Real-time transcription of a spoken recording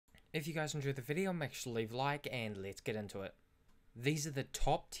If you guys enjoyed the video, make sure to leave a like and let's get into it. These are the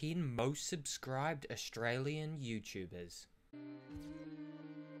top 10 most subscribed Australian YouTubers.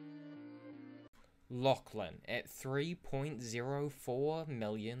 Lachlan at 3.04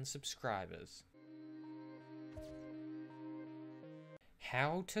 million subscribers.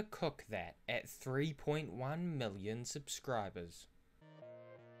 How to Cook That at 3.1 million subscribers.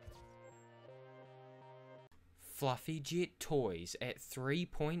 Fluffy Jet Toys at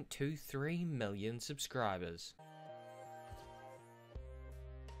 3.23 million subscribers.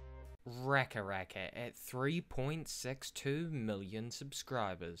 Raka Raka at 3.62 million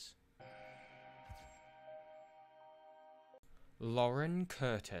subscribers. Lauren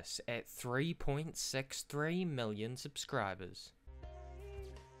Curtis at 3.63 million subscribers.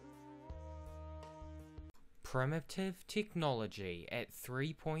 Primitive Technology at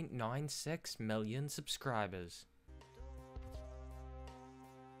 3.96 million subscribers.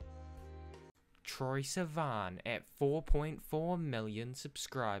 Troy Sivan at 4.4 million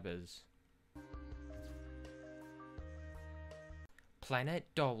subscribers. Planet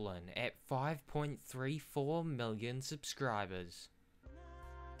Dolan at 5.34 million subscribers.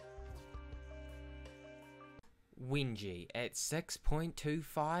 Wingy at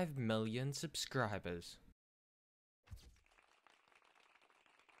 6.25 million subscribers.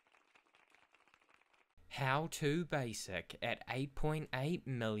 How To Basic at 8.8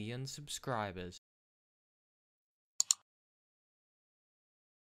 million subscribers.